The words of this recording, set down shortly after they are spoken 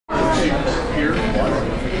Connie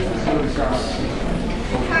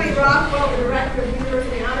Rockwell, the Director of the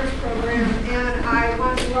University Honors Program, and I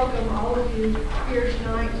want to welcome all of you here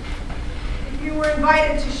tonight. If you were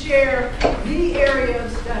invited to share the area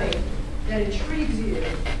of study that intrigues you,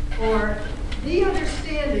 or the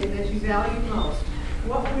understanding that you value most,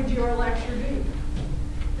 what would your lecture be?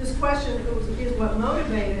 This question is what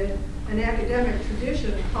motivated an academic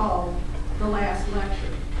tradition called the last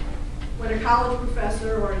lecture. When a college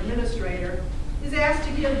professor or administrator is asked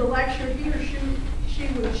to give the lecture he or she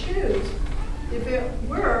would choose if it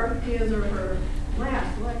were his or her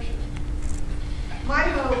last lecture. My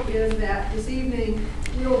hope is that this evening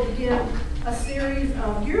we will begin a series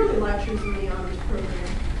of yearly lectures in the honors program,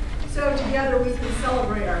 so together we can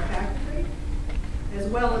celebrate our faculty as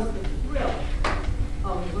well as the thrill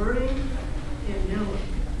of learning and knowing.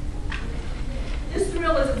 This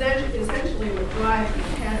thrill is essentially what drives the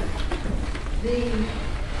academy. The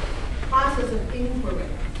process of inquiry,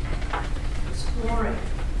 exploring,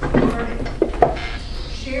 learning,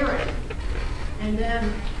 sharing, and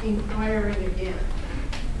then inquiring again.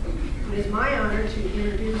 It is my honor to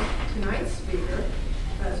introduce tonight's speaker,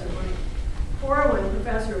 Professor Mike Corwin,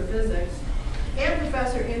 Professor of Physics and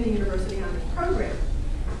Professor in the University Honors Program.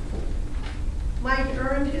 Mike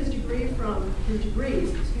earned his degrees from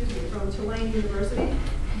Tulane University,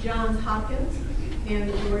 Johns Hopkins, and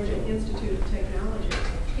the Georgia Institute of Technology.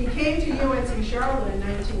 He came to UNC Charlotte in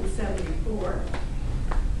 1974.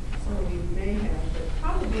 Some of you may have, but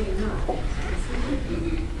probably not.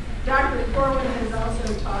 Dr. Corwin has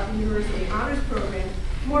also taught the University Honors Program,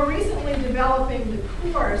 more recently developing the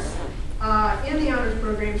course in the Honors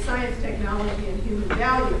Program, Science, Technology, and Human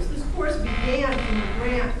Values. This course began from a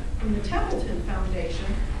grant from the Templeton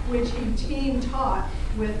Foundation, which he team taught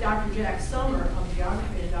with Dr. Jack Summer of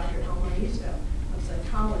geography and Dr. Elmer Nisto of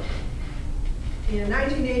psychology. In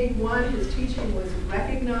 1981, his teaching was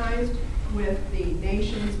recognized with the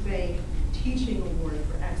Nations Bank Teaching Award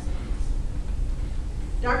for Excellence.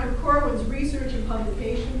 Dr. Corwin's research and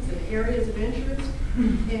publications and areas of interest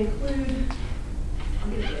include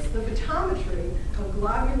the photometry of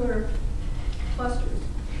globular clusters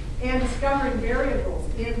and discovering variables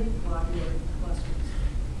in globular clusters.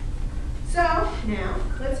 So now,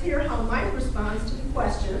 let's hear how Mike responds to the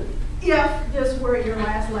question, if this were your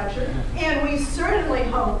last lecture, and we certainly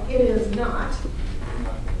hope it is not,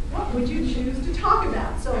 what would you choose to talk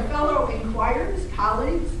about? So fellow inquirers,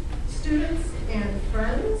 colleagues, students, and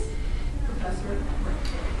friends, Professor Mike.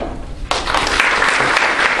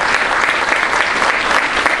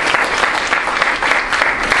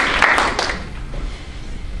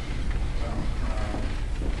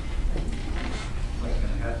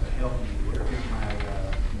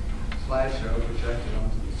 Slideshow projected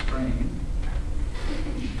onto the screen.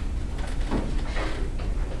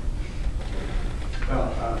 Well,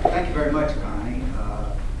 thank you very much, Connie.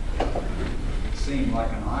 It seemed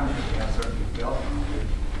like an honor. I certainly felt honored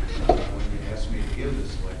when you asked me to give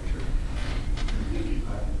this lecture.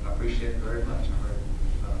 I appreciate it very much. I'm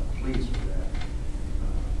very pleased with that.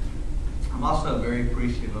 I'm also very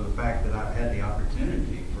appreciative of the fact that I've had the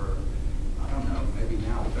opportunity for, I don't know, maybe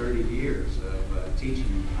now 30 years of teaching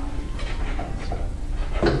in the honors program.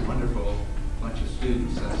 It's a wonderful bunch of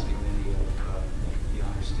students. I see many of the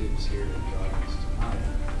honor students here in the audience tonight.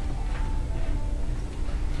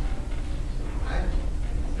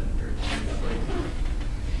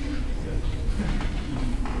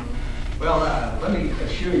 Well, let me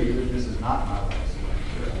assure you that this is not my last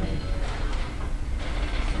lecture.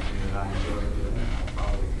 Something that I enjoy doing and I'll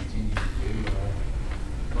probably continue to do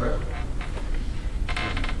forever.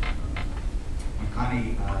 When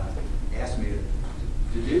Connie asked me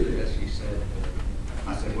to do this, she said,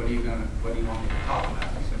 I said, what do you want me to talk about?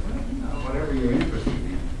 I said, well, you know, whatever you're interested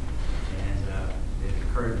in. And it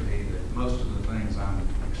occurred to me that most of the things I'm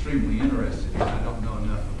extremely interested in, I don't know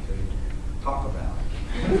enough to talk about.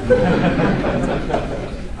 I'd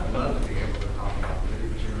love to be able to talk about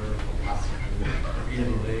literature, philosophy,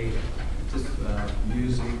 Italy, just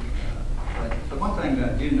music. But the one thing that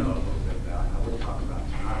I do know a little bit about, and I will talk about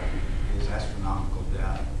tonight, is astronomical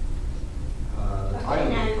data. The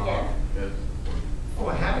title of the talk. Oh, I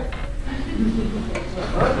have it.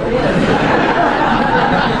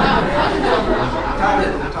 The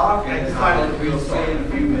title of the talk is we'll see in a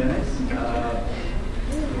few minutes.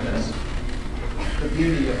 The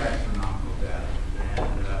beauty of astronomical data,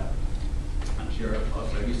 and I'm sure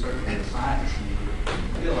most of you certainly in science and you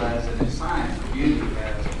realize that in science the beauty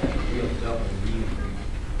has a real double meaning.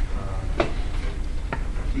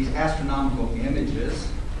 These astronomical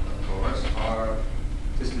images, of course, are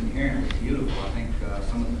just inherently beautiful. I think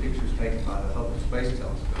some of the pictures taken by the Hubble Space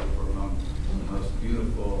Telescope were among the most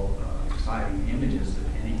beautiful, exciting images that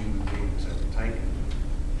any human being has ever taken.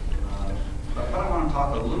 But what I want to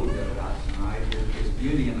talk a little bit about tonight is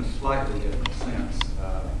beauty in a slightly different sense.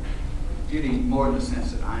 Beauty more in the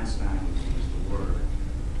sense that Einstein would use the word.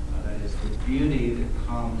 That is the beauty that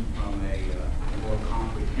comes from a more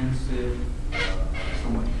comprehensive,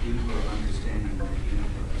 somewhat deeper understanding of the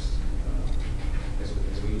universe.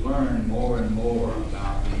 As we learn more and more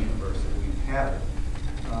about the universe that we inhabit,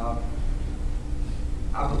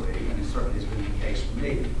 I believe, and it certainly has been the case for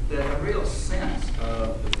me, that a real sense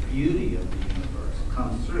of the beauty of the universe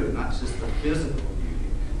comes through, not just the physical beauty,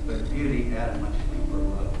 but beauty at a much deeper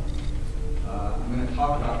level. I'm going to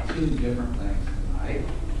talk about two different things tonight.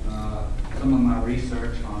 Some of my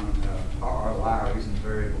research on ROIs and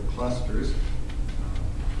variable clusters.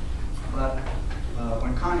 But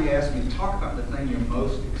when Connie asked me to talk about the thing you're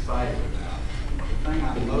most excited about, the thing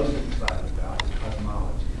I'm most excited about is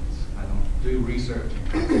cosmology. I don't do research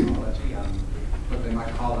in cosmology. I'm what they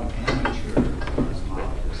might call an amateur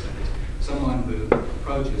cosmologist. That is someone who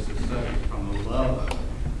approaches the subject from a love of it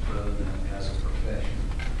rather than as a profession.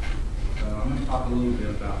 So I'm going to talk a little bit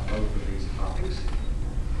about both of these topics.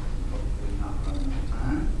 Hopefully not running out of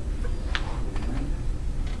time.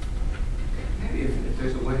 Maybe if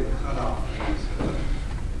there's a way to cut off these.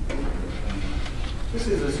 This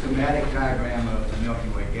is a schematic diagram of the Milky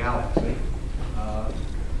Way galaxy.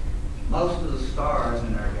 Most of the stars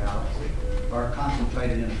in our galaxy are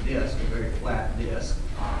concentrated in a disk, a very flat disk.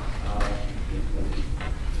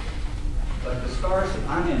 But the stars that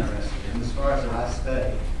I'm interested in, the stars that I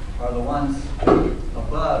study, are the ones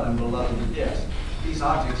above and below the disk. These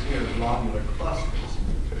objects here are globular clusters.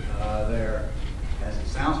 They're, as it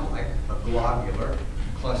sounds like, a globular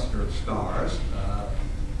cluster of stars, a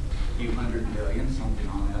few hundred million, something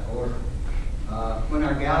on that order. When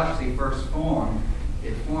our galaxy first formed,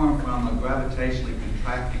 it formed from a gravitationally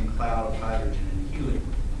contracting cloud of hydrogen and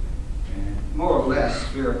helium, and more or less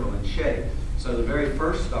spherical in shape. So the very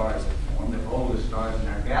first stars that formed, the oldest stars in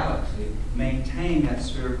our galaxy, maintain that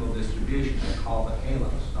spherical distribution. They're called the halo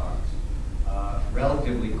stars.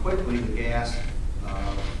 Relatively quickly, the gas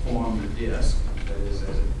formed the disk. That is,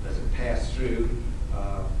 as it passed through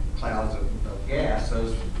clouds of gas,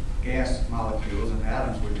 those gas molecules and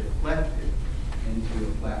atoms were deflected into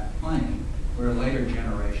a flat plane, where later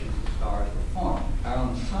generations of stars were formed. Our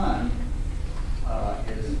own sun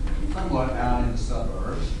is somewhat out in the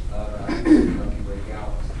suburbs of our Milky Way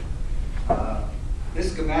galaxy.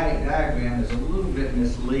 This schematic diagram is a little bit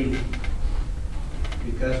misleading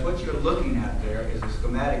because what you're looking at there is a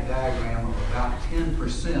schematic diagram of about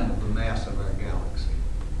 10% of the mass of our galaxy.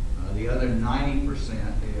 The other 90%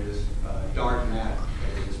 is dark matter.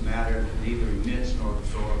 That is matter that neither emits nor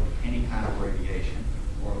absorbs any kind of radiation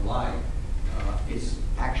or light. Its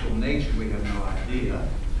actual nature, we have no idea.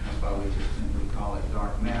 That's why we just simply call it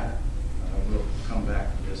dark matter. We'll come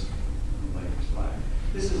back to this in a later slide.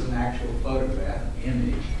 This is an actual photograph,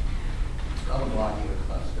 image of a globular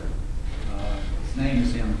cluster. Its name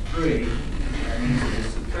is M3. That means it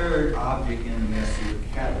is the third object in the Messier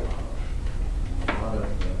catalog. A lot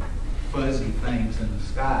of the fuzzy things in the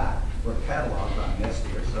sky were cataloged by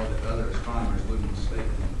Messier so that other astronomers wouldn't mistake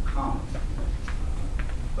them for comets.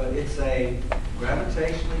 But it's a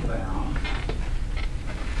gravitationally bound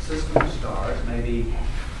system of stars, maybe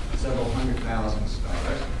several 100,000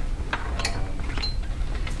 stars.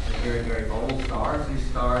 They're very, very old stars. These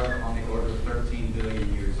stars are on the order of 13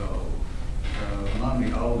 billion years old. So among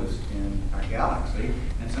the oldest in our galaxy.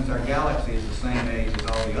 And since our galaxy is the same age as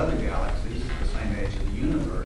all the other galaxies, the same age of the universe,